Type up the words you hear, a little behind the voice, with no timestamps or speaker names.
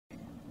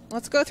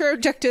let's go through our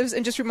objectives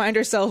and just remind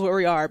ourselves where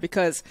we are,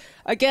 because,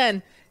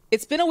 again,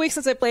 it's been a week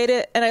since I played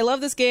it, and I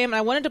love this game, and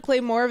I wanted to play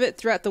more of it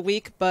throughout the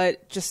week,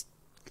 but just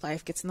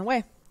life gets in the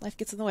way. Life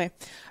gets in the way.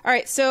 All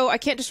right, so I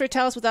can't destroy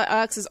Talos without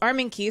Alex's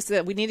arming key, so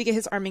that we need to get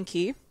his arming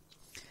key,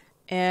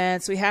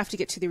 and so we have to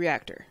get to the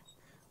reactor.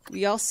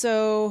 We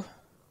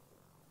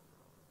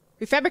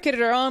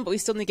fabricated our own, but we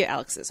still need to get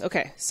Alex's.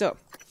 Okay, so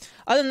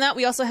other than that,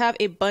 we also have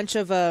a bunch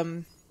of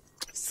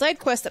side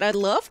quests that I'd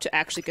love to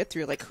actually get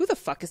through, like who the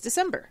fuck is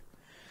December?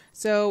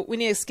 So we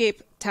need to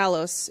escape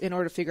Talos in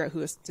order to figure out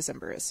who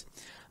December is.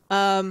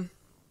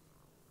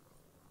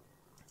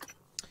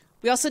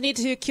 We also need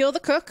to kill the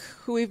cook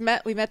who we've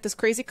met. We met this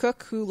crazy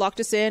cook who locked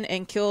us in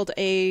and killed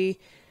one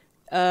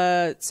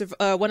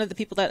of the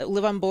people that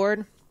live on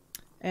board,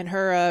 and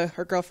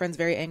her girlfriend's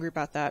very angry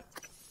about that.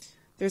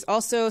 There's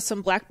also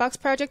some black box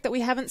project that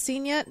we haven't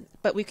seen yet,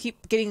 but we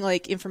keep getting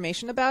like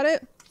information about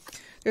it.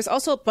 There's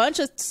also a bunch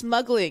of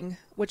smuggling,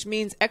 which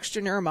means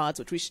extra neuromods,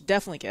 which we should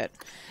definitely get.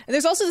 And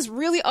there's also this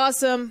really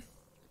awesome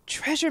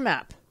treasure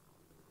map.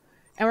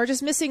 And we're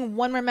just missing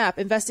one more map,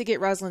 Investigate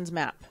Rosalind's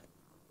map.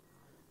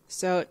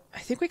 So I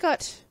think we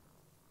got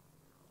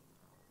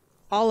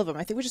all of them.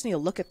 I think we just need to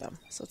look at them.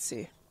 So let's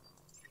see.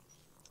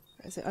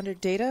 Is it under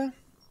data?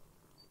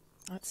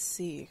 Let's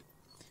see.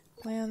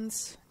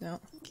 Plans? No.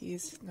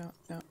 Keys? No.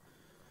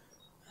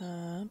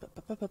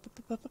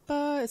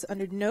 Is it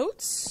under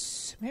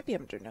notes? Maybe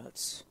under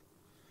notes.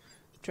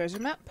 Treasure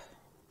map?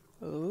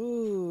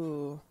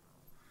 Ooh.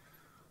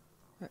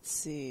 Let's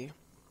see.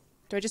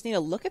 Do I just need to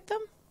look at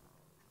them?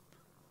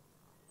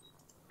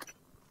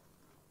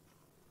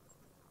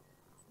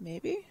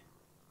 Maybe?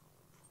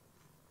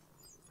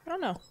 I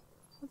don't know.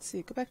 Let's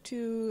see. Go back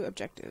to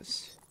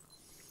objectives.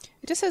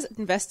 It just says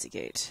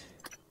investigate.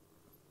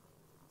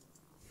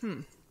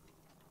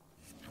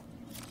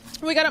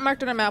 We got it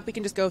marked on our map. We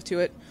can just go to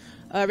it.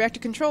 Reactor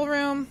control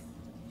room.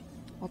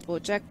 Multiple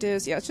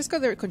objectives. Yeah, let's just go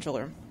to the control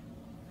room.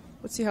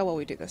 Let's see how well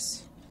we do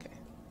this. Okay,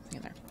 nothing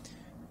in there.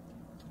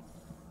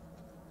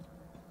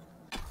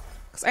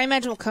 Because I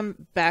imagine we'll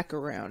come back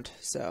around,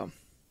 so...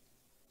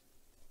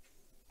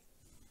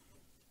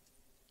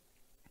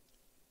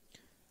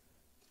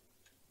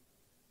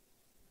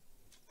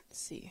 Let's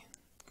see.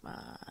 Come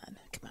on.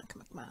 Come on,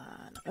 come on, come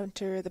on.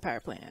 Enter the power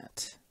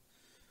plant.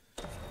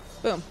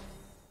 Boom.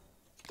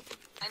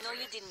 I know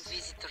you didn't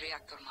visit the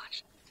reactor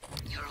much.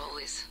 You're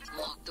always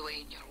locked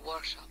away in your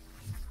workshop.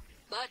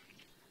 But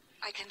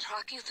I can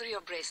track you through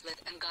your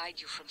bracelet and guide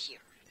you from here.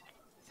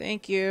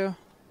 Thank you.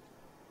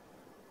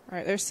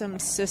 Alright, there's some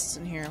cysts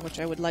in here, which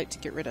I would like to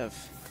get rid of.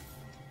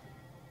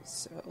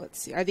 So, let's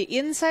see. Are they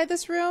inside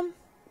this room?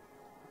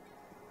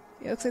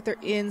 Yeah, it looks like they're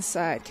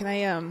inside. Can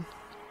I,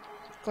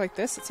 go like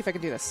this? Let's see if I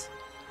can do this.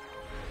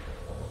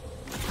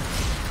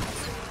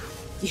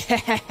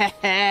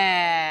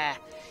 Yeah!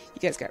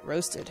 You guys got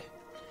roasted.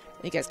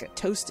 You guys got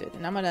toasted.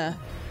 And I'm gonna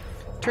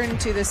turn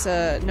into this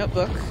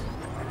notebook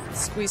and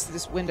squeeze through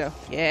this window.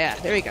 Yeah,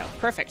 there we go.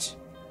 Perfect.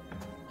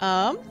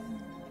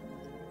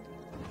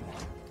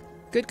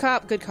 Good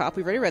cop, good cop.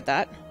 We've already read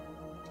that.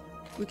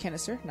 Blue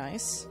canister,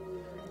 nice.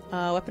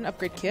 Weapon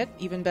upgrade kit,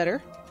 even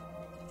better.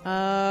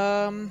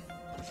 Crown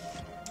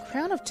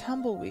of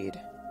Tumbleweed.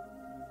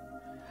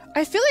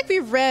 I feel like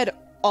we've read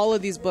all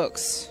of these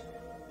books.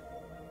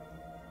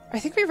 I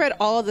think we read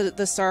all of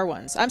the Star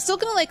ones. I'm still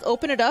gonna like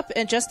open it up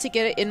and just to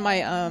get it in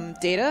my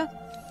data,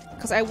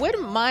 because I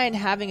wouldn't mind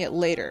having it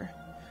later.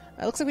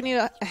 It looks like we need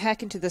to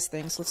hack into this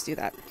thing, so let's do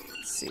that.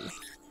 Let's see.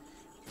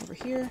 Over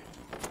here.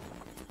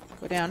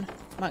 Go down.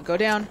 Come on, go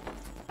down.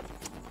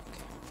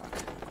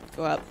 Okay, fuck.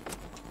 Go up.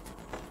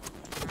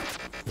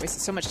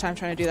 Wasted so much time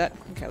trying to do that.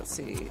 Okay, let's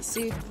see.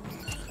 See.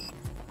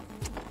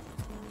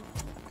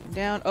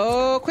 Down.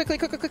 Oh, quickly,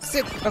 quick, quick, quick.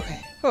 Zip. Okay.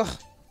 Oh.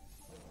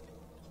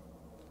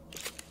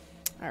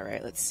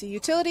 Alright, let's see.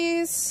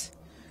 Utilities.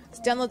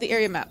 Let's download the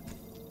area map.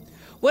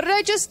 What did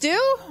I just do?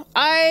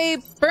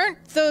 I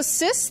burnt those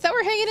cysts that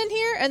were hanging in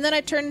here, and then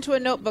I turned into a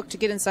notebook to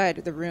get inside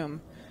the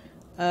room.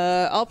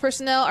 All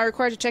personnel are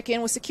required to check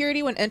in with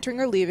security when entering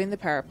or leaving the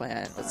power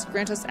plant. Let's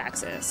grant us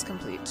access.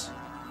 Complete.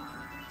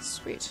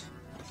 Sweet.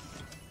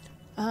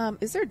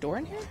 Is there a door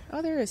in here?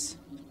 Oh, there is.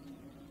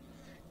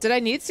 Did I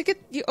need to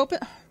get you open?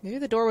 Maybe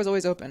the door was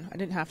always open. I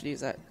didn't have to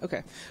use that.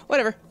 Okay.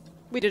 Whatever.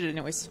 We did it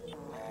anyways.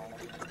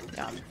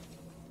 Yum.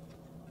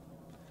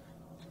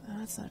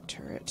 That's not a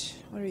turret.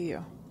 What are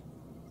you?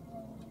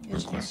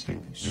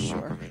 Requesting new Sure.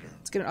 operator.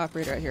 Let's get an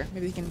operator out here.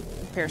 Maybe he can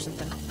repair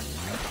something.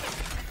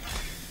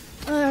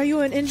 Are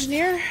you an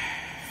engineer?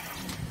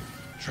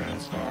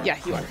 Transport. Yeah,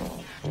 you are.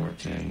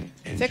 410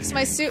 Fix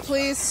my engineering. suit,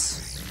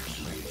 please.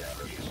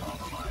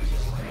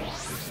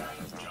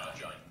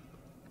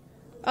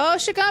 Oh,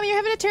 Shigami, you're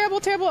having a terrible,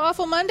 terrible,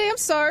 awful Monday. I'm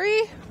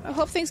sorry. I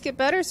hope things get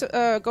better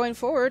going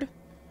forward.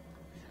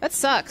 That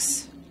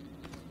sucks.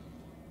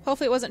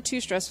 Hopefully it wasn't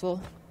too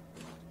stressful.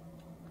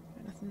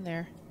 Nothing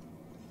there.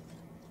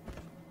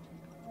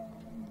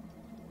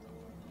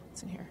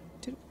 What's in here?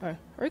 Are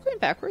we going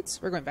backwards?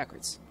 We're going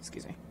backwards.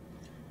 Excuse me.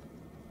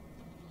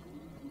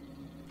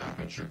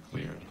 Aperture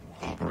cleared.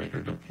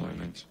 Operator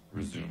deployment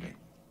resuming.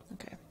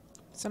 Okay.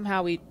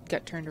 Somehow we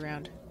got turned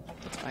around.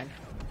 That's fine.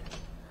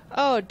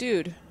 Oh,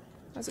 dude.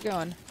 How's it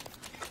going?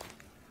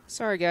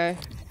 Sorry, guy.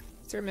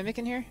 Is there a mimic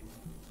in here?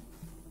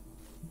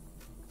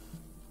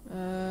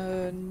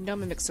 No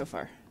mimics so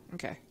far.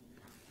 Okay.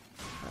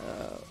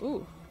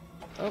 Ooh.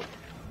 Oh.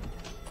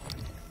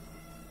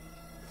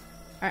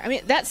 Alright, I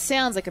mean, that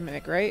sounds like a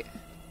mimic, right?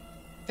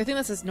 I think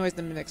that's the noise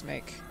the mimics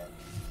make.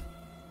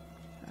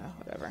 Oh,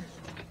 whatever.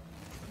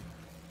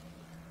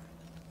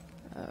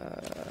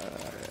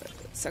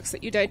 Sucks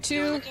that you died too.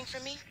 You were looking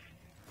for me?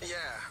 Yeah,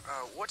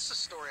 what's the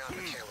story on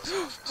Michaela's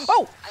office?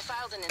 Oh! I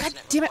filed an God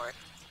incident damn it! report.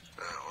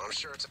 Well, I'm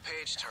sure it's a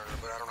page turner,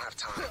 but I don't have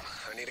time.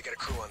 I need to get a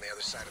crew on the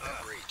other side of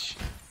that breach.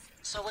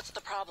 So what's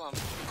the problem?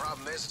 The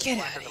problem is it's Get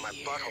flapped outta into my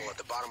here. butthole at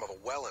the bottom of a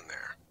well in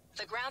there.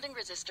 The grounding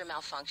resistor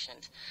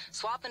malfunctioned.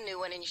 Swap a new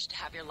one and you should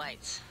have your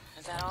lights.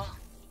 Is that all?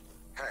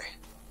 Hey,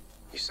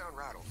 you sound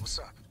rattled. What's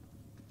up?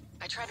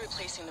 I tried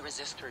replacing the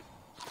resistor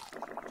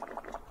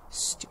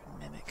Stupid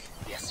mimic.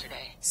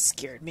 yesterday,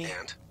 Scared me.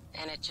 And?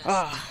 and it just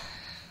Ah.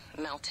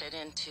 melted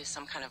into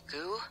some kind of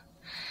goo.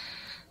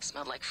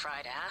 Smelled like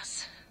fried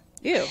ass.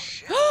 Ew.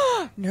 Shit.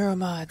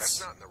 Neuromods. That's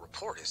not in the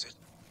report, is it?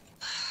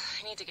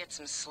 I need to get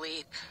some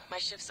sleep. My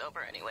shift's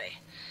over anyway.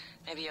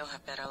 Maybe you'll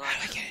have better luck.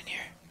 How do I get in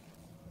here?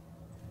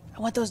 I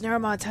want those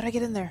neuromods. How do I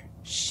get in there?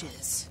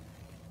 Shiz.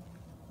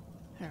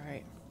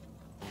 Alright.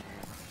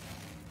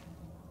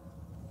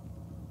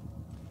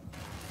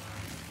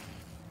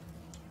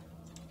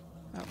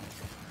 Oh.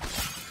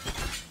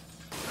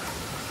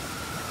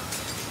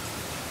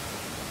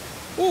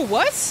 Ooh,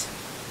 what?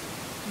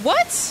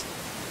 What?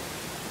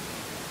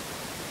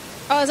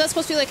 Oh, is that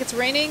supposed to be like it's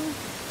raining?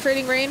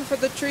 Creating rain for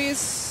the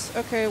trees?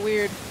 Okay,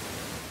 weird.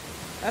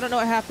 I don't know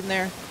what happened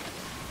there.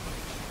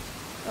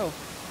 Oh.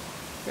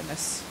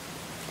 Goodness.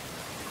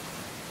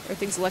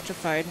 Everything's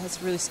electrified.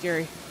 That's really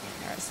scary.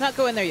 Alright, let's not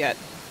go in there yet.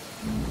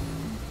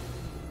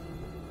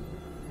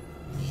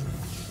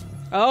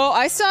 Oh,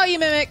 I saw you,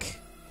 Mimic!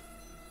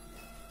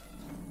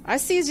 I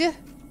sees you.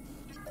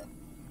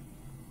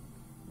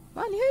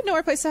 Come on, you had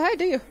nowhere place to hide,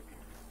 do you?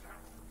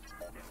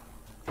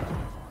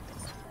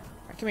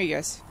 Alright, come here, you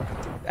guys.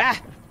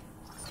 Ah!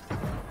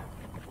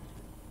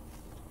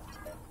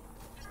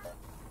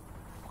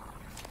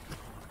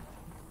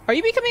 Are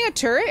you becoming a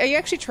turret? Are you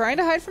actually trying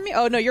to hide from me?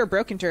 Oh no, you're a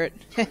broken turret.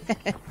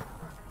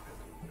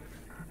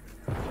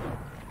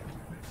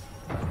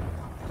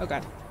 Oh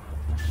god.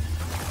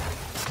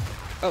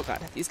 Oh god,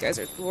 these guys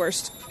are the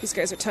worst. These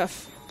guys are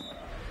tough.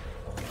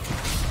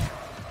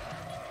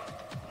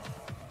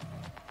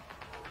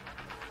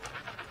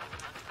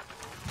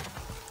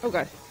 Oh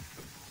god.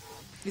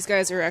 These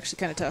guys are actually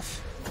kind of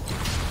tough.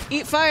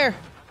 Eat fire!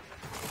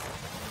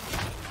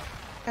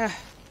 Ah.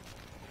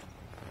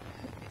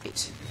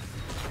 Eat.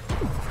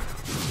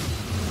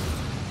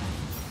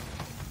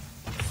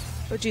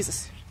 Oh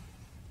Jesus.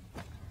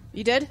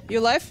 You dead? You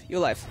alive? You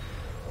alive.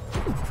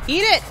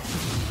 Eat it!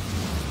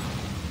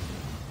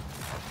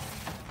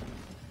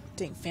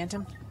 Dang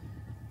phantom.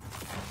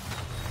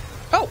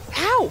 Oh!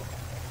 Ow!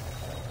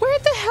 Where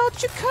the hell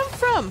did you come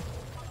from?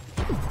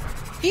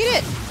 Eat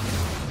it!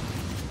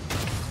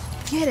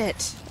 Get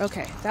it!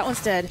 Okay, that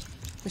one's dead.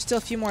 There's still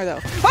a few more though.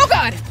 Oh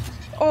god!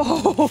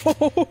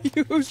 Oh,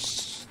 you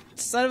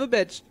son of a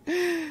bitch.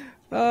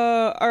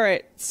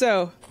 Alright,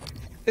 so.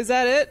 Is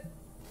that it?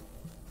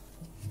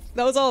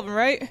 That was all of them,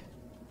 right?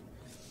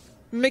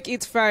 Mick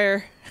eats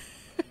fire.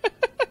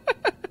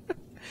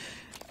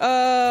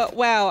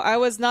 Wow, I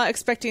was not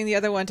expecting the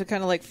other one to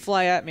kind of like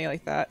fly at me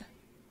like that.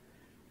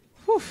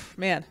 Whew,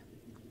 man.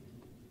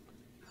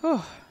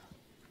 Whew.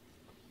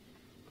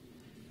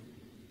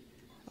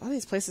 All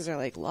these places are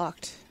like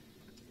locked.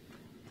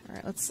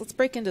 Alright, let's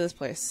break into this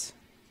place.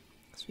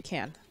 Because we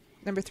can.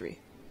 Number 3.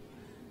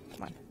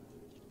 Come on.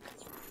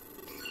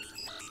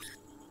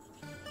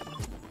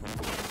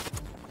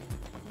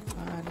 Come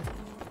on.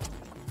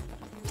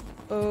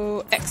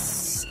 Oh,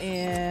 X.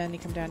 And you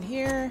come down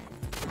here.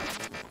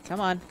 Come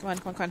on, come on,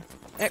 come on, come on.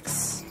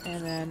 X.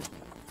 And then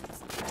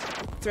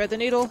thread the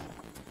needle.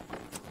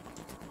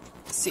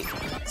 C.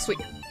 Sweet.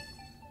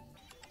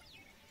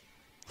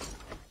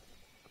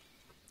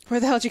 Where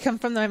the hell did you come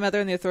from? My mother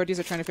and the authorities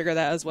are trying to figure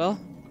that out as well.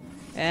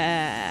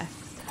 Ah.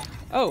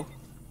 Oh.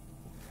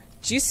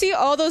 Did you see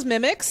all those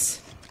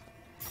mimics?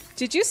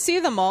 Did you see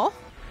them all?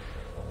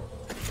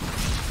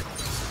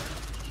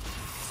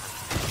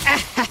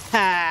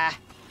 Ah-ha-ha!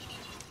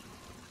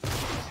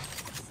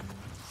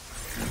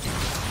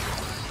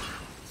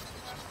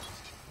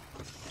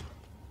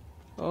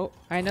 Oh,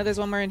 I know there's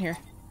one more in here.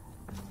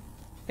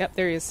 Yep,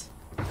 there he is.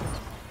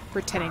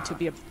 Pretending to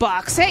be a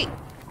box. Hey!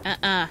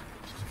 Uh-uh.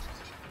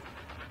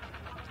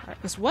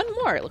 Alright, there's one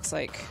more, it looks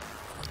like.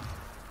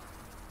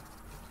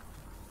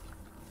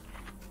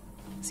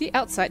 Is he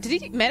outside?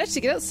 Did he manage to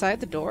get outside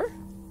the door?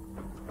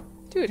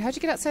 Dude, how'd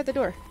you get outside the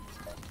door?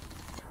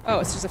 Oh,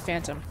 it's just a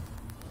phantom.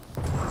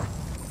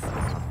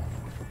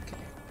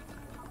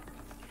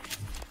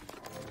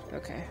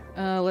 Okay.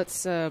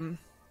 Let's,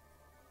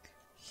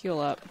 heal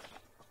up.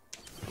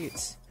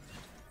 Eat.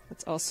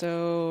 Let's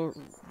also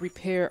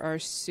repair our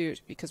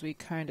suit because we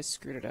kind of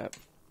screwed it up.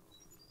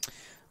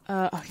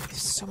 Oh,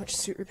 there's so much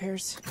suit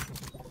repairs.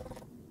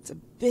 It's a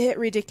bit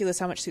ridiculous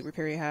how much suit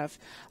repair you have.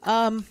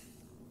 We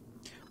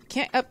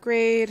can't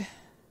upgrade.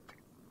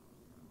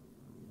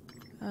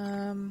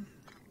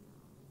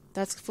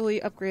 That's fully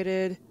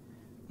upgraded.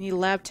 We need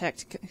lab tech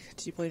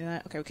to deploy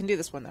that. Okay, we can do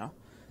this one though.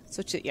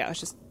 So yeah,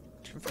 let's just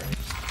confirm.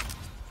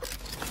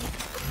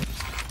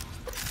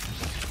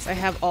 So I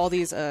have all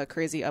these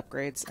crazy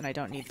upgrades and I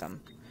don't need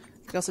them.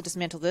 We can also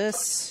dismantle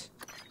this.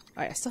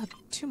 Alright, I still have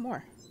 2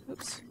 more.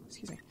 Oops,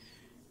 excuse me.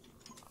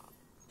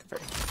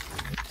 Confirm.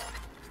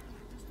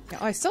 Yeah,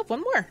 oh, I still have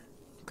 1 more.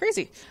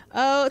 Crazy.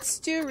 Let's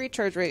do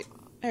recharge rate.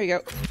 There we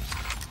go.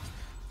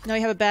 Now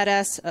we have a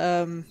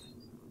badass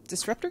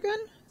disruptor gun?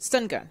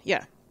 Stun gun,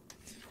 yeah.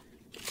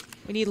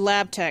 We need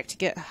lab tech to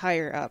get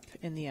higher up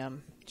in the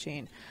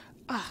chain.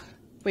 Ah,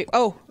 wait,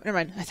 oh, never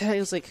mind. I thought it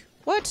was like,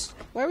 what?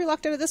 Why are we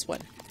locked out of this one?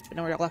 But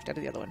no, we're locked out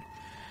of the other one.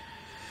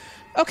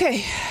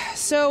 Okay,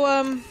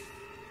 so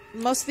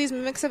most of these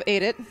mimics have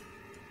ate it.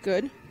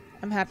 Good.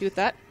 I'm happy with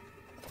that.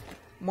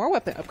 More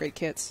weapon upgrade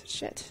kits.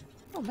 Shit.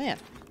 Oh man.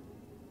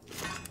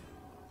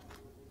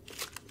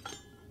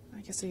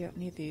 I guess I don't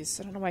need these.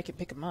 I don't know why I could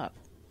pick them up.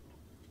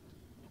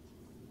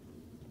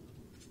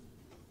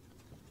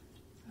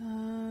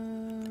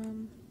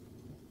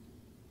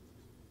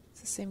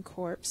 It's the same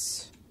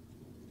corpse.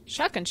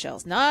 Shotgun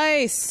shells.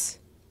 Nice!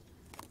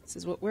 This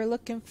is what we're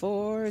looking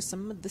for.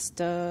 Some of the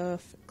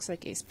stuff. Looks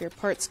like a spare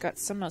part's got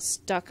somehow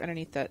stuck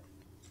underneath that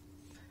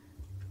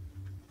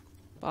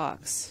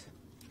box.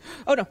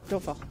 Oh no,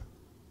 don't fall.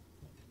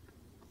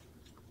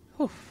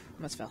 Whew,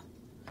 almost fell.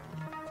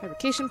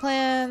 Fabrication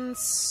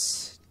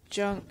plans.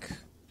 Junk.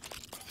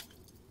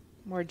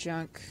 More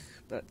junk.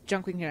 But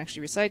junk we can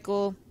actually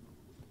recycle.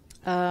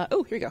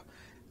 Oh, here we go.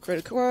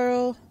 Corroded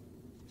coil.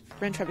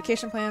 Rend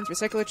fabrication plans.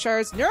 Recycler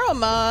shards.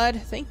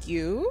 Neuromod! Thank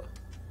you.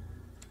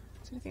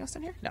 Is there anything else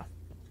down here? No.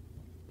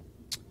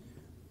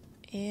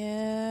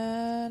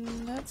 And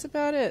that's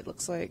about it,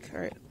 looks like.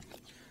 Alright.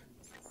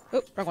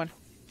 Oh, wrong one.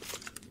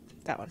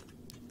 That one.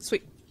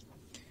 Sweet.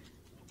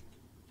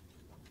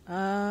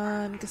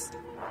 Guess...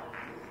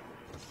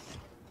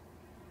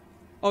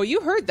 Oh,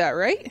 you heard that,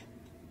 right?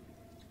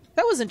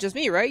 That wasn't just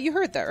me, right? You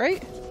heard that,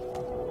 right?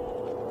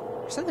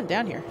 There's something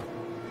down here.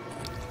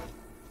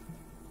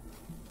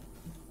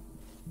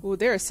 Oh,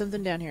 there is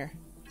something down here.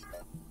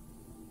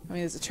 I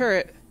mean, there's a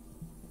turret.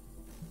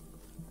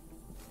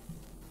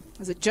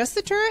 Is it just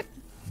the turret?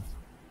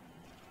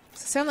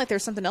 Does it sound like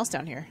there's something else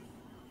down here?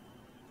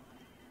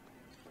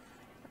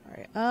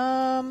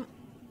 Alright,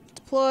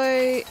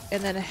 deploy,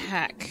 and then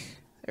hack.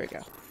 There we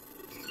go.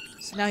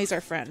 So now he's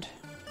our friend.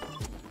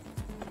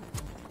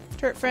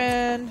 Turret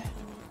friend.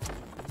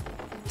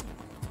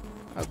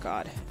 Oh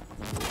god.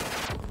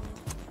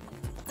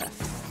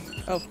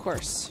 F. Oh, of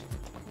course.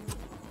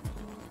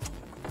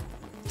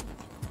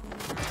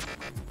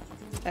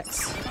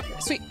 X. Okay,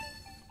 sweet.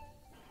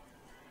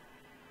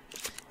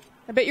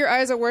 I bet your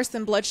eyes are worse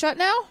than Bloodshot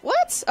now?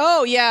 What?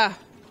 Oh, yeah.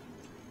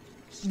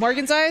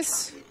 Morgan's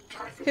eyes?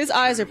 His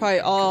eyes are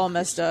probably all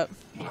messed up.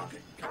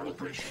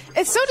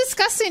 It's so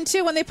disgusting,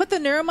 too. When they put the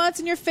neuromods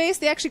in your face,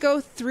 they actually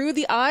go through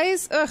the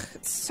eyes. Ugh,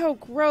 it's so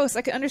gross.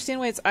 I can understand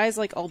why its eyes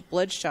like all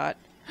bloodshot.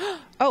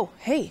 Oh,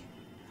 hey.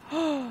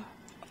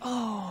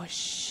 Oh,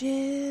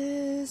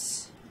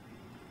 shiz.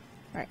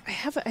 Alright,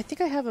 I think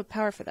I have a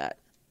power for that.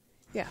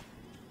 Yeah.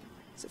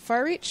 Is it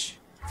far reach?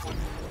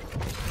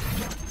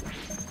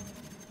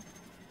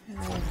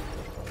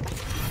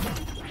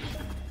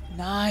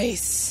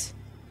 Nice!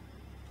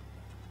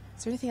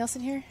 Is there anything else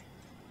in here?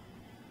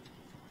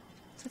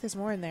 Looks like there's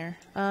more in there.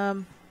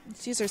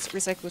 Let's use our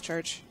recycle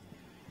charge.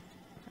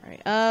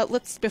 Alright,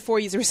 let's, before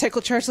we use a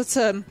recycle charge, let's,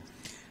 throw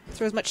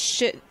as much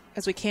shit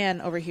as we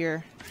can over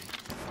here.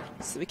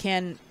 So that we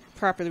can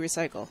properly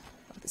recycle.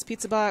 This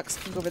pizza box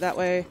can go over that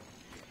way.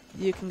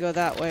 You can go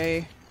that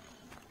way.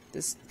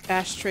 This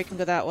ashtray can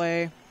go that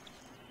way.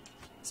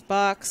 This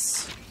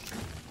box.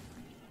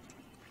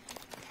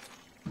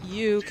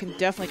 You can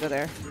definitely go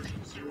there.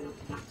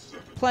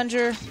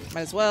 Plunger,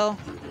 might as well.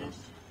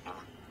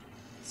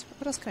 So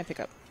what else can I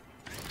pick up?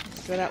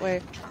 Go that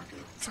way.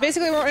 So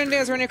basically what we're going to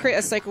do is we're going to create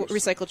a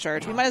recycle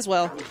charge. We might as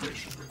well.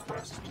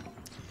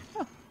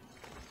 Oh.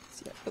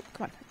 Oh,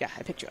 come on. Yeah,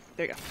 I picked you up.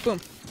 There you go.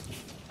 Boom.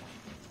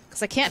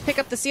 Because I can't pick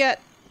up this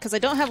yet, because I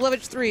don't have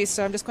leverage 3,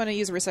 so I'm just going to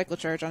use a recycle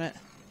charge on it.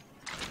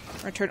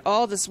 I'm going to turn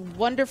all this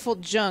wonderful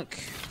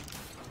junk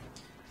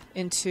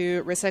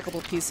into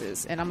recyclable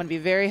pieces, and I'm going to be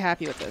very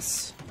happy with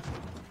this.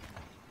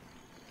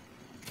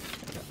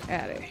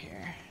 Get out of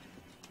here.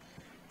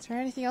 Is there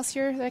anything else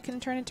here that I can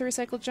turn into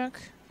recycled junk?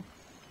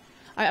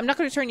 I'm not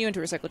going to turn you into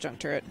recycled junk,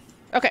 turret.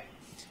 Okay.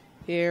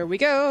 Here we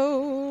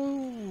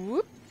go.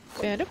 Whoop.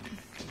 And up.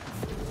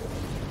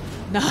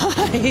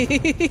 Nice.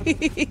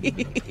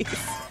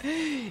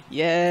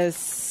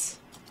 Yes.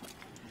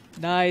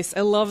 Nice.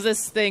 I love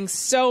this thing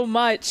so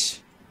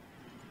much.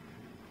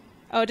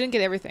 Oh, I didn't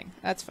get everything.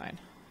 That's fine.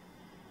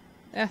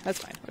 Yeah, that's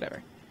fine.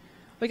 Whatever.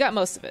 We got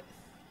most of it.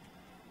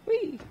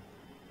 Whee!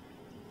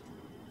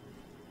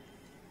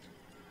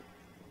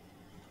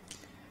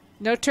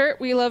 No, Turt,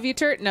 we love you,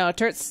 Turt. No,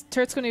 Turt's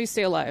going to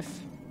stay alive.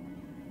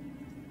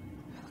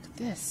 Look at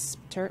this.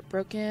 Turret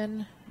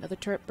broken. Another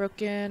turret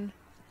broken.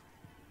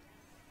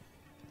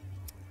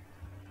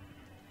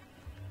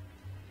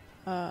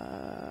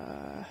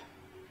 Where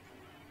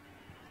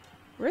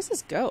does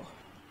this go?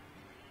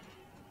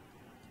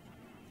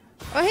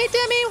 Oh, hey,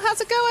 Demi,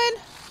 how's it going?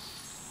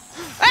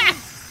 Ah!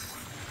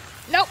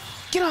 Nope,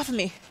 get off of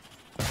me.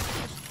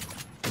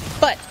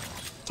 But,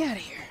 get out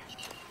of here.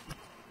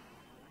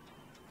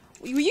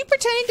 Were you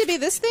pretending to be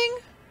this thing?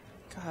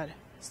 God,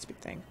 stupid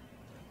thing.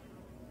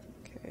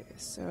 Okay,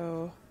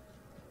 so...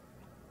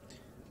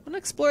 I'm gonna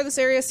explore this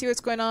area, see what's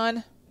going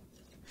on.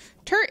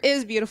 Turt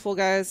is beautiful,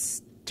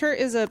 guys. Turt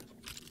is a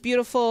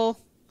beautiful,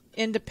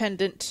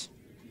 independent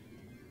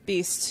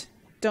beast.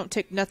 Don't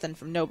take nothing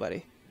from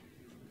nobody.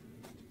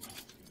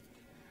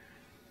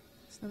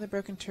 There's another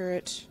broken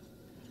turret.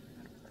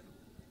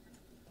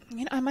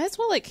 You know, I might as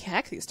well, like,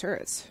 hack these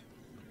turrets.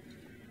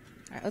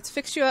 Alright, let's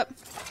fix you up.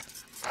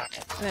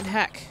 And then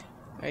hack.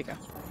 There you go.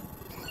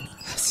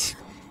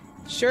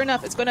 Sure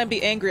enough, it's gonna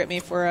be angry at me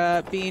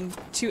for being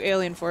too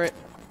alien for it.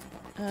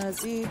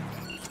 Z.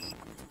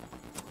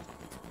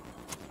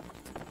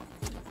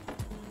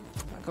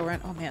 I'll go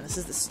around. Oh man, this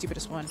is the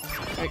stupidest one.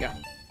 There you go.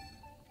 Alright,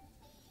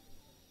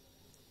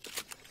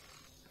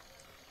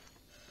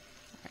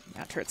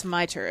 now turret's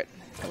my turret.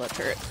 Hello,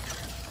 turret.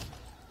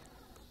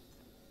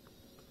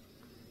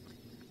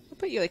 I'll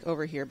put you, like,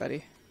 over here,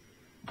 buddy.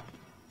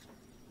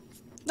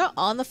 Not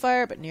on the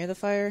fire, but near the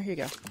fire. Here you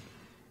go.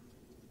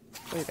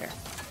 Put you there.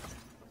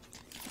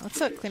 Let's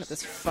clean up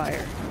this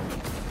fire.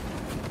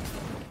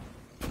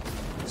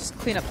 Just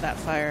clean up that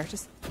fire.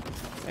 Just...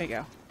 There you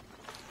go.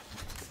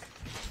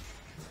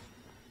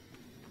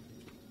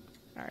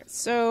 Alright,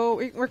 so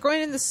we're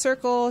going in this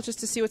circle just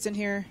to see what's in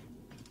here.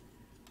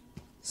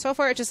 So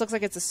far, it just looks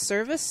like it's a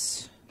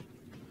service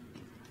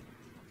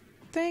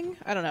thing.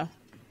 I don't know.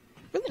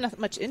 Really not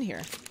much in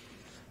here. So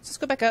let's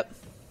go back up.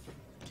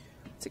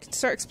 So we can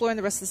start exploring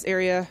the rest of this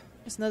area.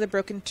 There's another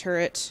broken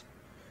turret.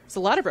 There's a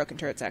lot of broken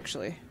turrets,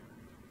 actually.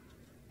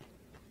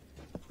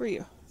 Where are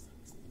you?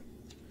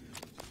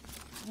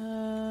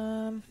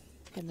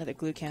 Get another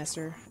glue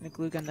canister and a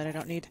glue gun that I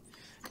don't need.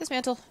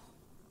 Dismantle.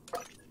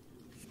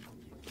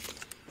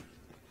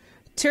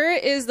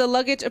 Turret is the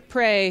luggage of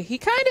prey. He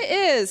kind of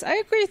is. I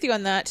agree with you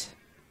on that.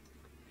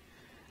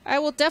 I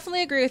will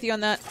definitely agree with you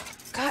on that.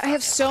 God, I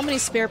have so many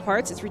spare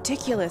parts. It's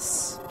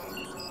ridiculous.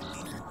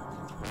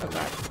 Oh,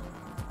 God.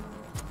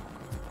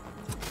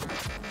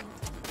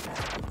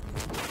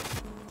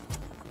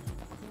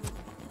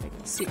 Wait,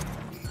 let's see.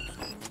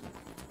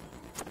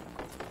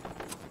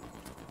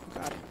 Oh,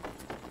 God.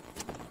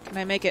 Can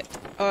I make it?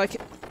 Oh, I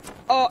can.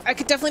 Oh, I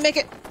could definitely make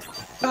it.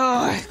 Oh,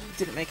 I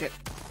didn't make it.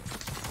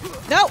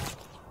 No!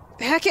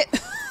 Hack it!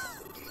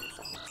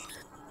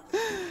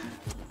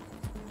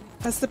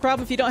 That's the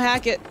problem if you don't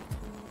hack it.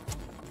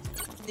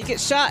 You get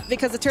shot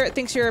because the turret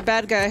thinks you're a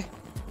bad guy.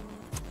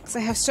 Because I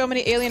have so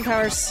many alien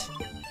powers.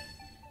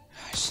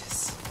 Oh,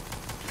 shiz.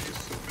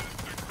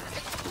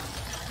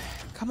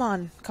 Come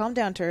on, calm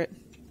down, turret.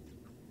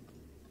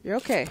 You're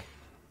okay.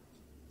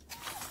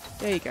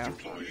 There you go.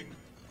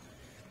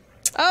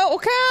 Oh,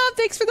 okay!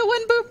 Thanks for the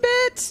one boop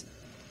bit!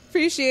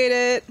 Appreciate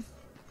it.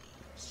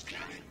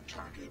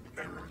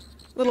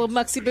 Little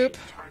muxy boop.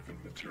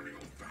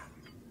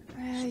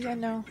 Yeah,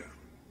 no.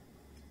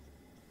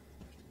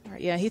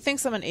 Alright, yeah, he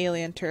thinks I'm an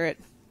alien turret.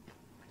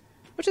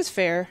 Which is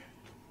fair.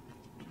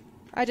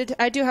 I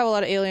do have a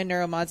lot of alien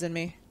neuromods in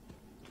me.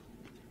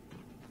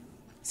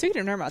 Speaking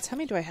of neuromods, how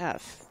many do I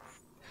have?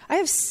 I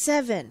have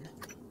 7!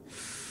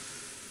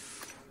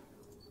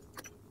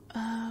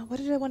 What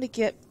did I want to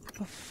get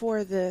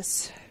before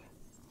this?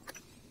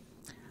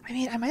 I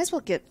mean, I might as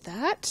well get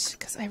that,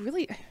 because I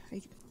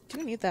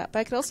don't need that, but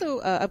I could also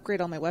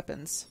upgrade all my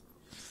weapons.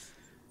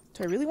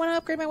 Do I really want to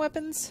upgrade my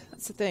weapons?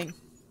 That's the thing.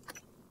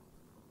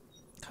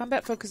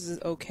 Combat focus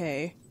is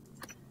okay.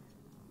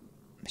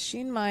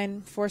 Machine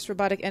mine, force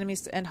robotic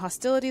enemies to end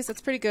hostilities.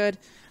 That's pretty good.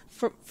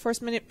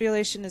 Force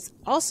manipulation is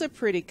also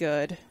pretty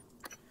good.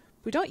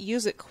 We don't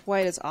use it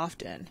quite as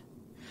often.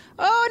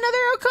 Oh,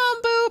 another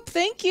Ocon boop!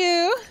 Thank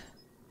you!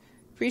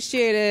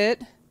 Appreciate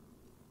it.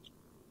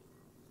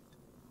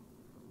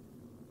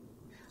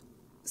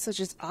 So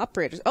just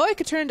operators. Oh, I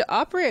could turn into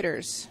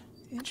operators.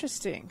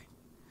 Interesting.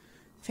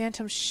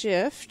 Phantom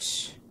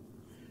shift.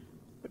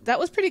 That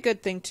was pretty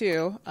good thing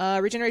too.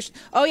 Regeneration.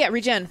 Oh yeah,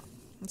 regen.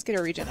 Let's get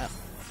our regen up.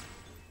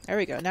 There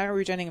we go. Now we're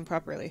regenerating him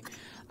properly.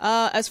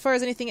 As far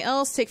as anything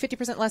else, take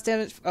 50% less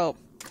damage. Oh,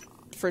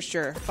 for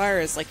sure. Fire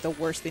is like the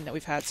worst thing that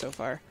we've had so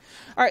far.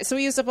 Alright, so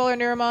we used up all our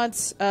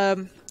neuromods.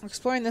 We're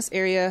exploring this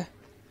area.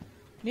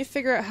 We need to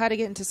figure out how to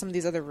get into some of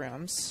these other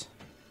rooms.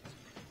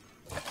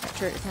 Right,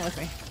 Turret, come with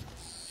me.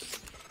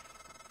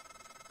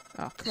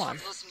 Oh, come on.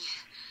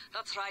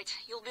 That's right.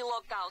 You'll be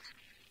locked out.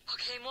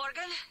 Okay,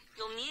 Morgan,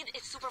 you'll need a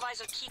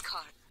supervisor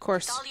keycard. Of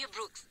course. Talia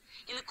Brooks,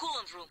 in the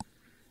coolant room.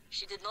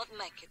 She did not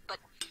make it, but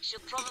she'll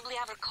probably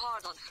have her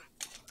card on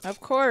her. Of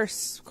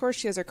course. Of course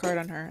she has her card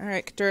on her.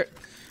 Alright, Dirt.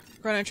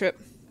 We're on a trip.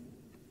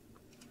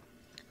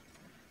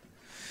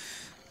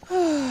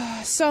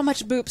 So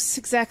much boops.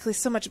 Exactly,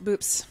 so much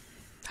boops.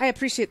 I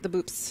appreciate the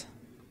boops.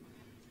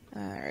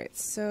 Alright,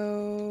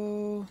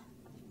 so... I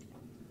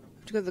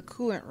have to go to the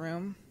coolant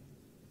room.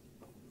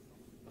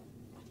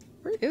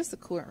 Where is the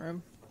coolant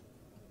room?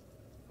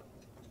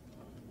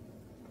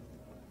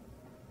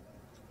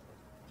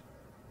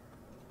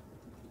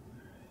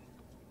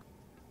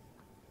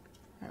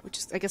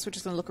 Alright, I guess we're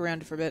just gonna look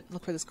around for a bit.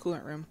 Look for this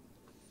coolant room.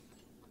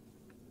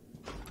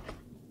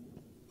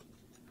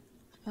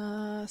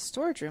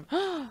 Storage room.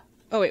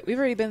 Oh wait, we've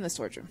already been in the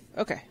storage room.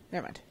 Okay,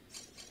 never mind.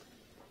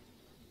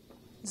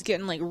 I was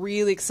getting like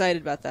really excited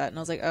about that, and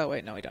I was like, oh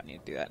wait, no, we don't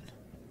need to do that.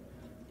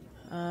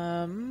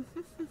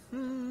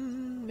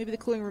 Maybe the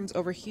cooling room's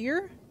over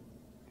here?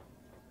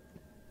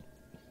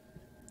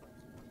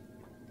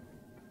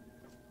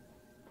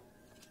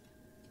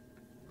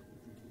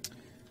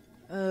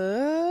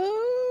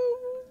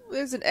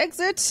 There's an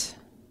exit.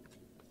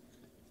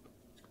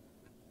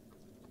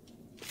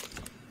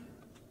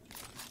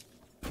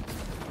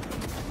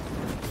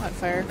 On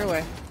fire, go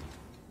away.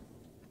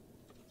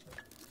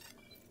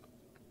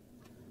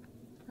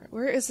 Alright,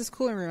 where is this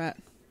cooling room at?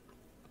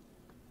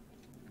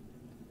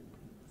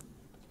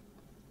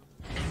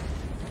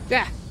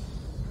 Yeah.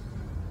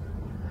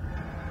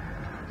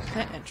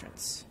 That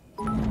entrance.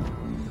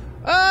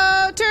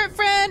 Oh, turret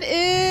friend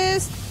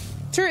is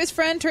turret is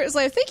friend, turret is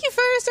life. Thank you,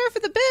 Firestar,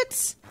 for the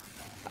bits.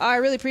 Oh, I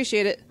really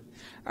appreciate it.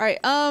 All right,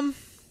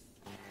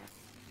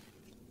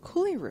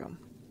 cooling room.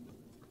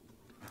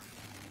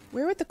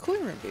 Where would the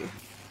cooling room be?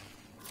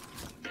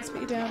 Let's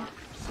put you down.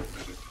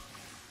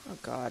 Oh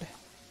God.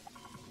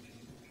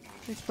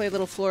 Let's play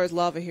Little Floor is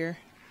Lava here.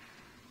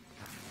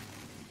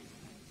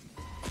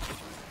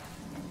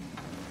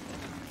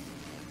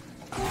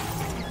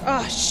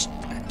 Oh,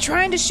 I'm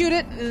trying to shoot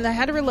it, and I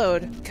had to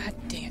reload. God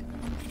dang it.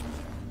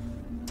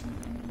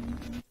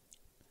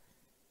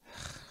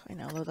 I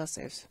know, load those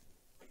saves.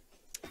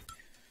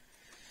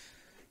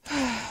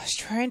 I was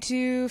trying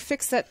to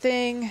fix that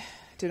thing.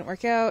 Didn't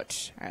work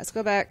out. Alright, let's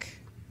go back.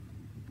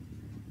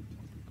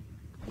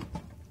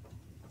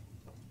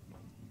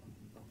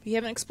 We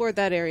haven't explored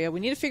that area. We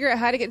need to figure out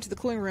how to get into the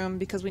cooling room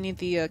because we need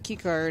the key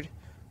card.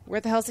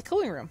 Where the hell's the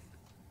cooling room?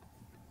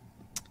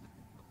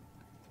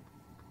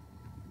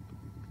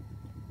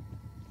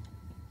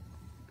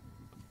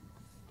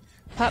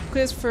 Pop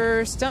quiz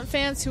for Stumpt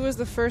fans. Who was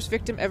the first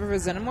victim ever of a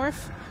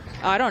xenomorph?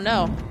 Oh, I don't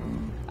know.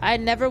 I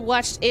never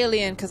watched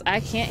Alien because I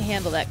can't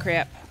handle that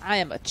crap. I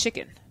am a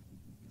chicken.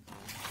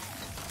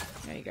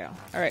 There you go.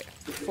 Alright,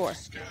 4.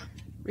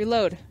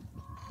 Reload.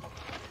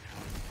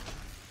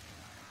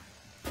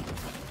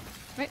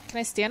 Wait, can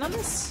I stand on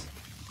this?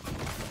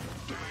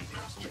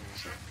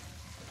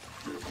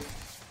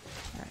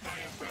 Right.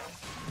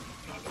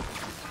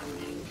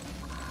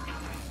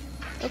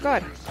 Oh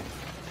God.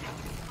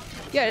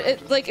 Yeah,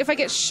 like if I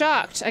get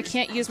shocked, I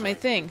can't use my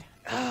thing.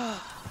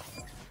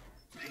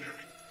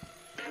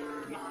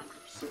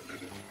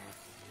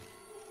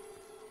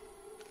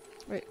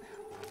 Wait.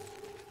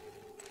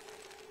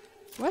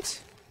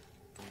 What?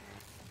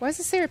 Why does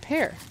it say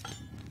repair?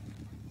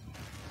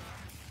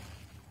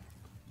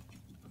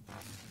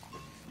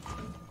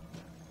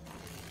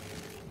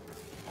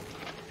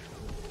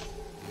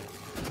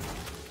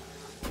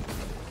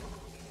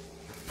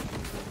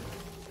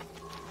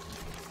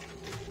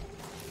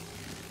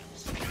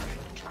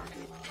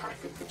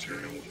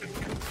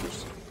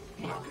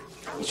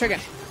 Let's try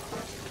again.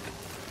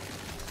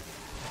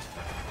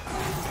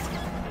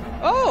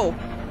 Oh!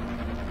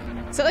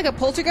 Is that like a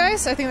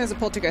poltergeist? I think there's a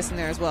poltergeist in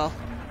there as well.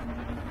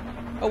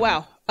 Oh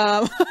wow.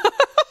 What?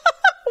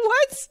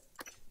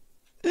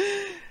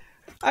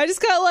 I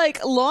just got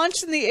like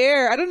launched in the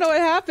air. I don't know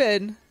what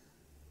happened.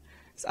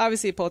 There's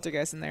obviously a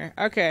poltergeist in there.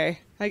 Okay.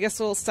 I guess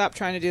we'll stop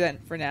trying to do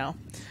that for now.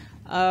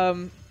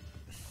 Well,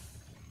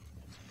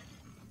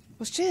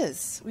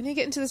 shiz. We need to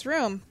get into this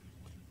room.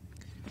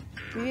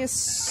 We need a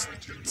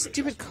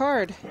stupid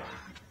card.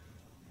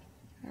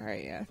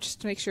 Alright, yeah,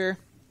 just to make sure.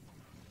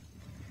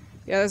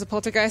 Yeah, there's a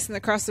poltergeist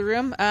across the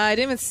room. I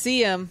didn't even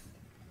see him.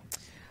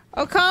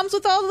 Oh, comes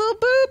with all the little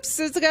boops.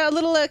 There's got a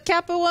little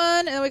Kappa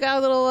one, and we got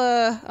a little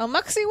a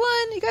Muxie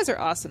one. You guys are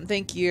awesome.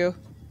 Thank you.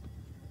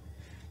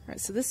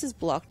 Alright, so this is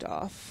blocked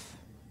off.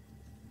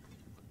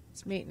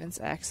 It's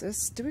maintenance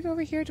access. Did we go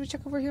over here? Did we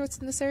check over here what's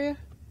in this area?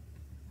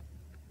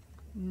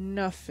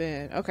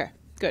 Nothing. Okay,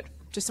 good.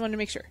 Just wanted to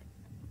make sure.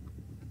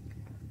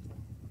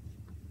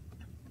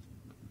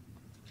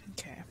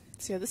 Okay.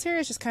 So yeah, this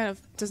area just kind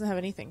of doesn't have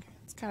anything.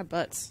 It's kind of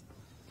butts.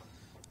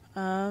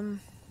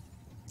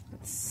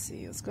 Let's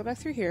see. Let's go back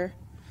through here.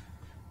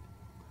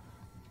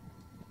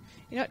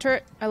 You know what,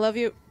 turret? I love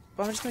you,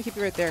 but I'm just gonna keep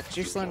you right there because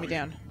you're slowing me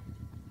down.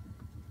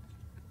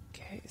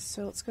 Okay,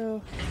 so let's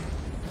go.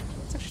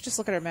 Let's actually just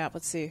look at our map.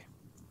 Let's see.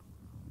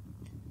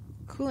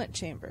 Coolant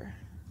chamber.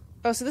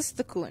 Oh, so this is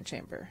the coolant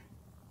chamber.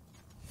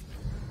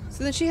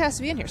 So then she has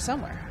to be in here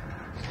somewhere.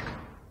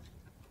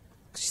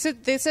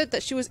 They said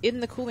that she was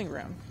in the cooling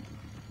room.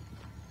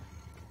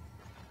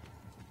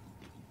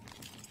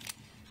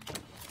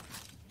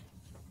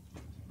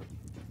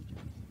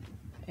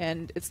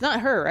 And it's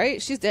not her,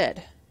 right? She's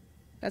dead.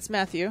 That's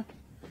Matthew.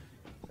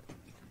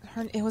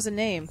 It was a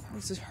name.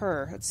 This is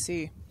her. Let's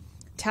see.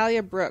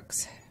 Talia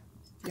Brooks.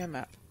 Yeah,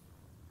 map.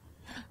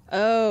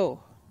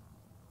 Oh.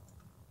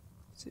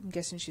 So I'm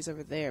guessing she's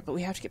over there. But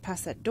we have to get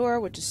past that door,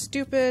 which is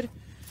stupid.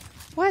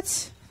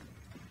 What?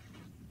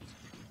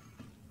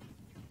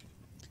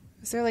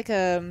 Is there like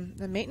a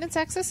maintenance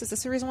access? Is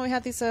this the reason why we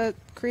have these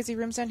crazy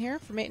rooms down here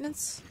for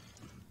maintenance?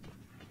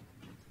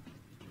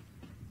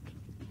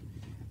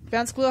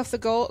 Bounce glue off the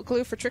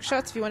glue for trick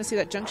shots if you want to see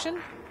that junction.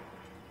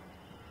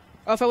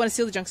 Oh, if I want to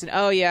seal the junction.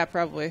 Oh, yeah,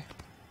 probably.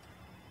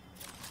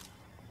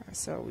 Right,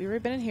 so we've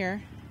already been in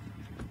here.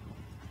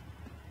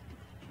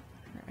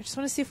 Right, I just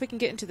want to see if we can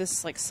get into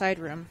this like side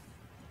room.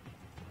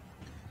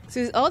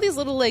 So there's all these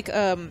little like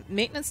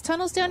maintenance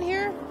tunnels down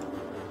here.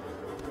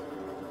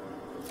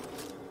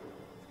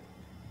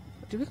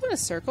 Did we go in a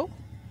circle?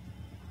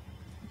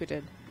 We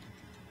did.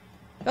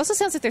 It also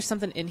sounds like there's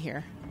something in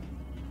here.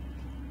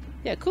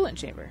 Yeah, coolant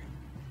chamber.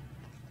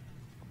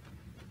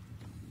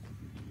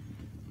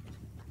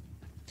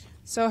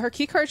 So her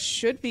keycard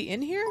should be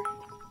in here?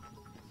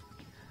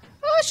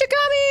 Oh,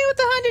 Shigami with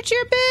the 100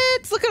 cheer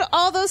bits! Look at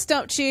all those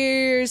stump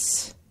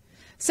cheers!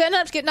 Setting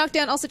up to get knocked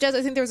down. Also, Jazz,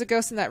 I think there was a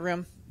ghost in that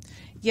room.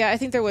 Yeah, I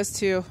think there was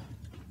too.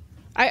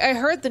 I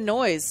heard the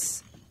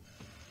noise.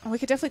 Oh, we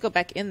could definitely go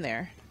back in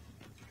there.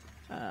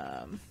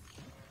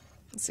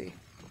 Let's see.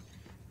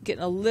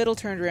 Getting a little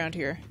turned around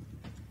here.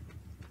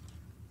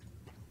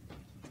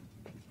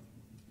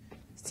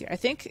 Let's see, I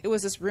think it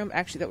was this room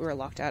actually that we were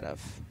locked out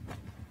of.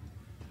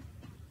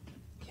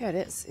 Yeah, it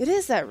is. It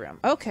is that room.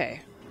 Okay.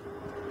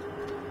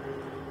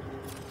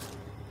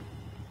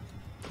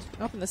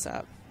 Open this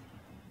up.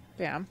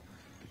 Bam.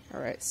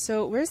 Alright,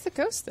 so where's the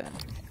ghost then?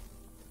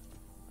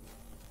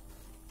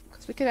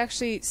 Because we could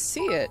actually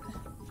see it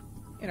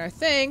in our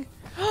thing.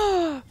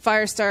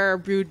 Firestar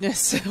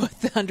Broodness with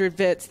the 100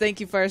 bits.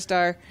 Thank you,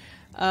 Firestar.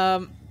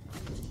 You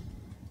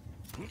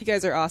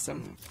guys are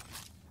awesome.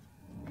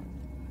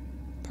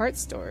 Part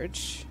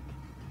storage.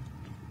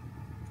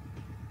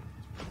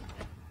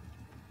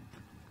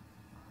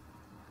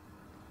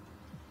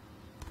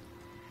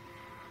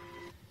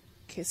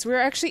 Okay, so we're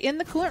actually in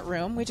the coolant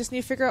room. We just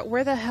need to figure out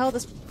where the hell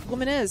this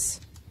woman is.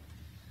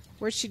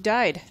 Where she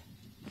died.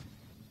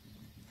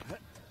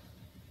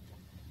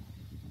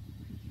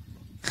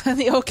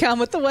 The Ocam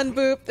with the 1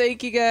 boop.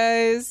 Thank you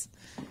guys.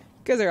 You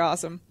guys are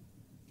awesome.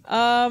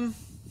 Oh,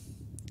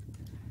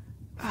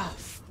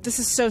 this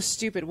is so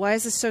stupid. Why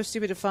is this so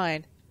stupid to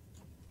find?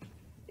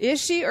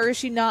 Is she or is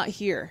she not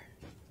here?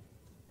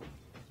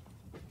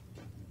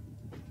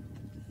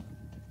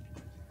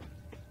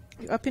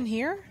 You up in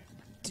here?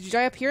 Did you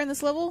die up here in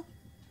this level?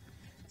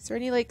 Is there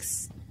any, like,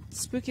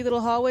 spooky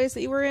little hallways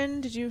that you were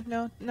in? Did you,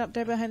 no, not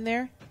die behind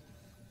there?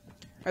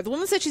 Alright, the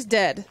woman said she's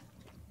dead.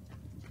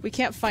 We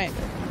can't find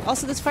her.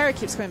 Also, this fire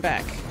keeps coming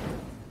back.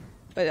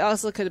 But it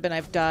also could have been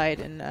I've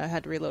died and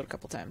had to reload a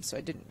couple times, so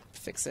I didn't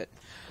fix it.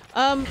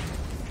 Okay,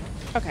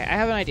 I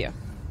have an idea.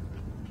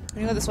 I'm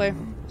gonna go this way.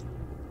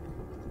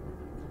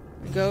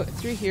 Go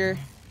through here.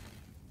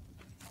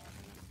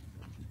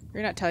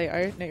 You're not Talia,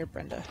 are you? No, you're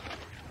Brenda.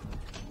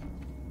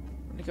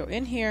 I'm gonna go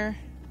in here.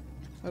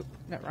 Oh,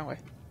 no, wrong way.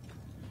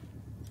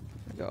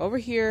 I'm gonna go over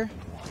here.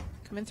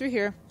 Come in through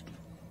here.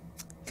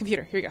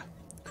 Computer, here you go.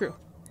 Crew.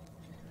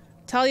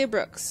 Talia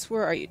Brooks.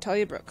 Where are you?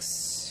 Talia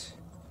Brooks.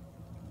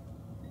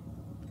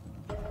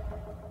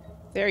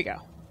 There you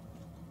go.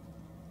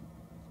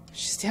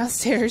 She's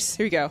downstairs.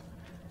 Here we go.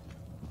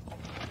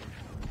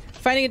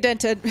 Finding a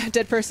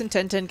dead person,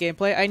 10-10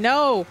 gameplay. I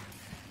know!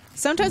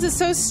 Sometimes it's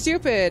so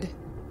stupid.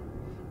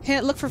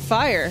 Can't look for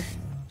fire.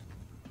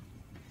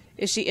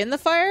 Is she in the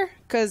fire?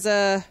 Because,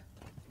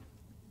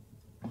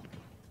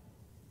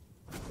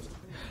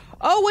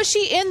 Oh, was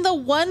she in the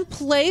one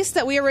place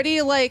that we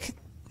already, like...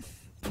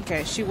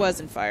 Okay, she was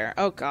in fire.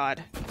 Oh,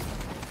 God.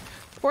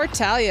 Poor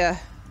Talia.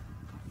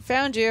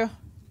 Found you.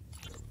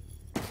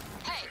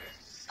 Hey,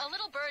 a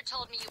little bird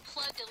told me you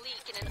plugged a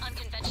leak in an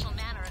unconventional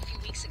manner a few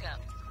weeks ago.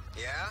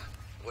 Yeah?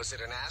 Was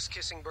it an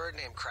ass-kissing bird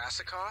named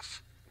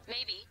Krasikov?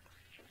 Maybe.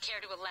 Care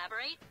to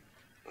elaborate?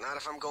 Not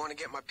if I'm going to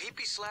get my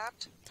pee-pee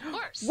slapped.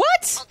 Worse.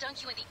 What? I'll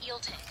dunk you in the eel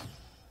tank.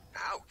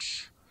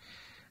 Ouch.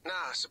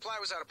 Nah, supply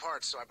was out of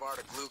parts, so I borrowed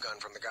a glue gun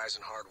from the guys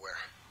in hardware.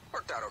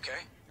 Worked out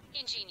okay.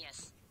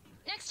 Ingenious.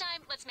 Next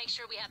time, let's make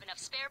sure we have enough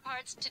spare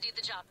parts to do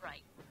the job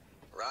right.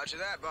 Roger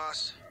that,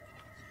 boss.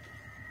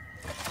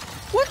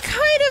 What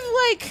kind of,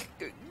 like...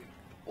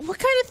 What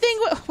kind of thing...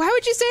 Why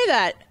would you say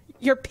that?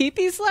 Your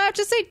pee-pee slap?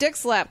 Just say dick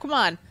slap. Come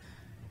on.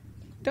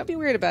 Don't be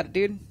weird about it,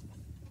 dude.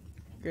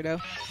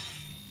 Weirdo.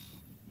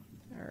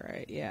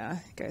 Alright, yeah.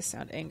 You guys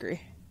sound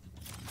angry.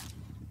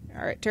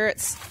 Alright,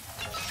 turrets.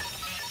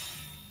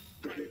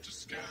 Ready to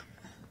scan.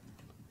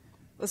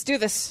 Let's do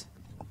this.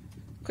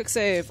 Quick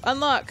save.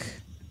 Unlock.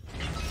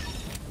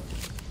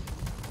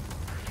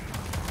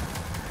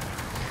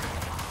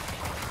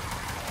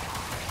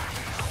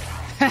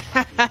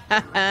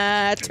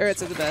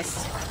 Turrets are the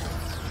best.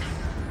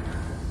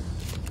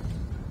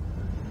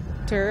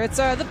 Turrets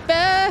are the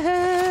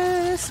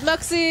best.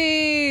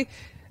 Muxie!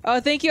 Oh,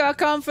 thank you,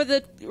 Alcom, for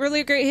the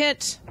really great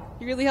hint.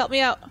 You really helped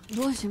me out.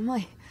 Bоже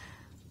мой.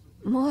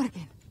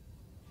 Morgan.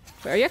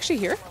 Wait, are you actually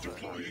here?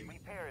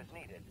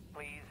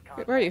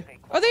 Wait, where are you?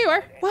 Oh, there you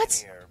are.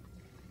 What?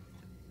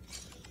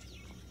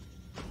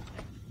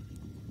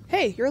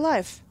 Hey, you're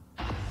alive.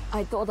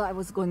 I thought I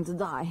was going to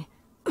die.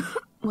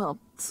 Well,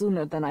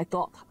 sooner than I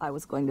thought I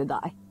was going to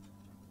die.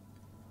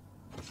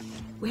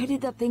 Where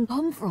did that thing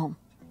come from?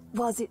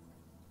 Was it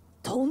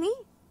Tony?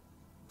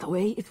 The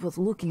way it was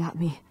looking at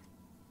me.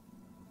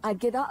 I'd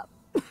get up,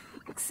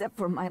 except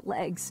for my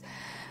legs.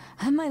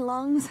 And my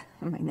lungs,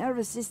 and my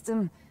nervous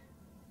system.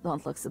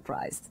 Don't look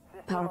surprised.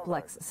 Power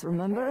plexus,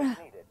 remember?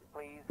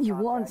 You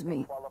warned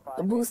me.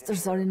 The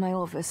boosters are in my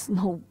office.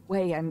 No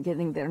way I'm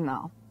getting there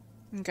now.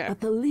 Okay.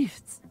 But the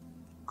lifts.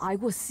 I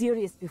was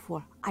serious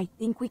before. I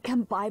think we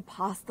can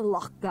bypass the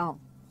lockdown.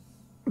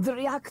 The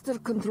reactor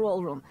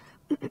control room.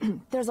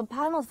 There's a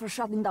panel for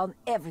shutting down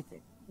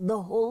everything.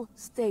 The whole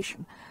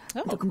station.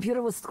 Oh. The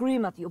computer will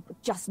scream at you, but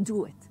just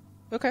do it.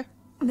 Okay.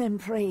 Then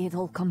pray it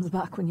all comes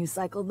back when you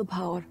cycle the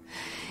power.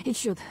 It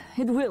should.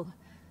 It will.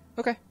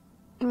 Okay.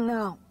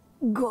 Now,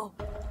 go.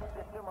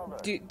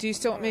 Do you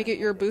still want me to get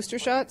your booster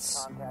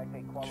shots?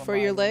 For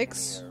your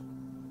legs?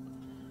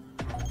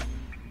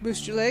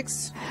 Boost your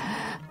legs?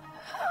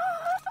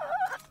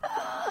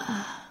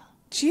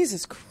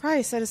 Jesus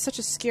Christ, that is such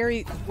a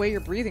scary way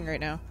you're breathing right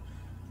now.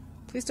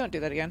 Please don't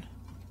do that again.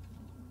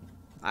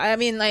 I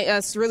mean,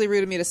 that's really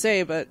rude of me to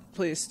say, but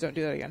please don't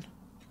do that again.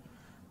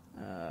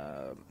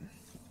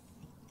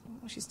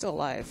 She's still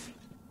alive.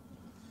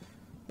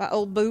 My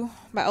old boo.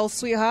 My old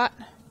sweetheart.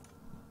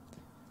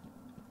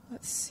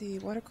 Let's see.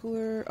 Water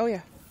cooler. Oh,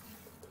 yeah.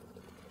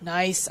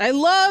 Nice. I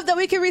love that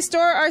we can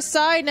restore our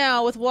side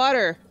now with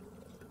water.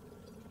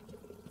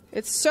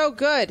 It's so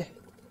good.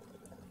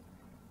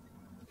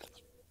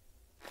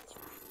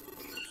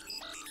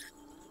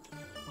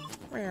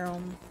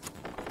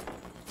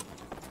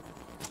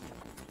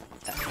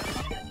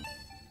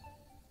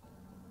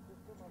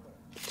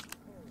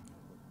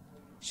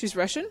 She's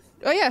Russian?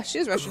 Oh yeah, she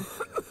is Russian.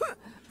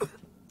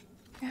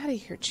 Get out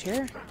of here,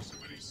 chair.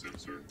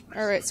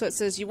 Alright, so it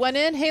says, you went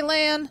in. Hey,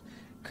 Lan.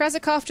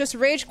 Krasikov just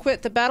rage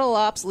quit the Battle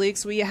Ops League,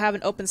 so we have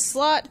an open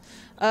slot.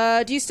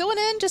 Do you still want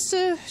in just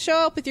to show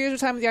up with your usual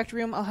time in the reactor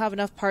room? I'll have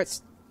enough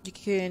parts you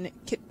can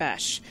kit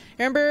bash.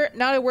 Remember,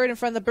 not a word in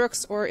front of the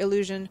Brooks or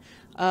Illusion.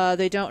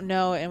 They don't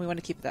know, and we want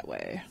to keep it that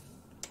way.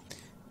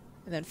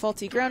 And then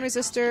faulty ground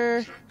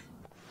resistor.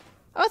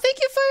 Oh, thank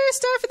you,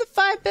 Firestar, for the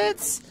 5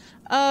 bits.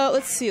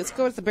 Let's see. Let's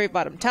go at the very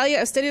bottom. Talia,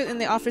 as stated in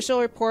the official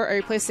report, I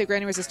replaced the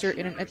grounding resistor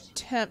in an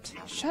attempt.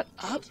 Shut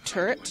up,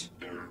 turret.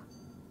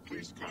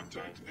 Please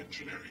contact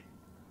engineering.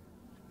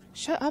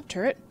 Shut up,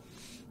 turret.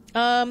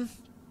 Grounding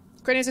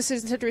resistor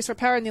is intended to restore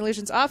power in the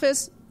Illusion's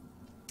office.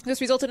 This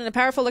resulted in a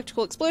powerful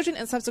electrical explosion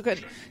and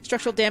subsequent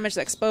structural damage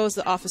that exposed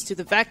the office to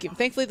the vacuum.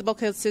 Thankfully, the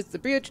bulkhead sits the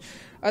breach.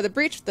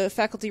 The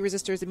faculty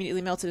resistor is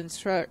immediately melted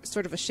into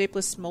sort of a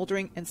shapeless,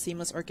 smoldering, and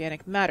seamless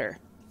organic matter.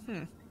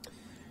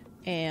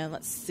 And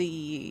let's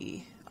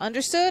see.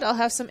 Understood. I'll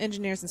have some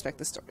engineers inspect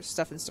the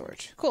stuff in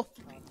storage. Cool.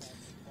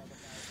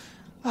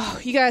 Oh,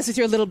 you guys with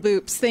your little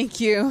boops. Thank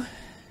you.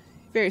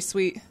 Very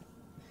sweet.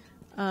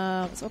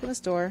 Let's open this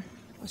door.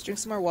 Let's drink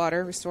some more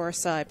water, restore our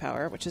psi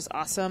power, which is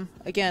awesome.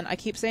 Again, I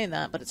keep saying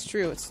that, but it's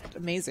true. It's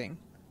amazing.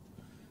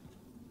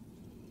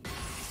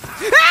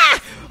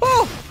 Ah!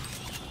 Oh!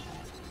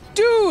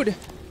 Dude!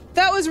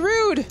 That was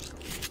rude!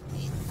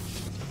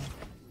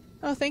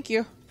 Oh, thank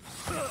you.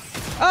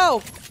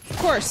 Oh! Of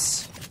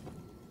course.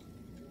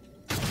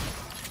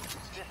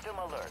 System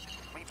alert.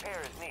 Repair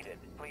is needed.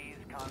 Please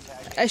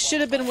contact. I should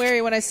have been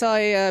wary when I saw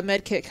a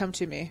med kit come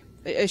to me.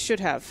 I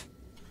should have.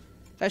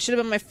 That should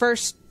have been my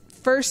first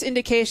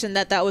indication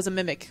that that was a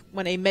mimic,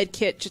 when a med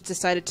kit just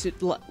decided to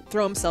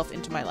throw himself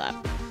into my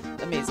lap.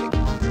 Amazing.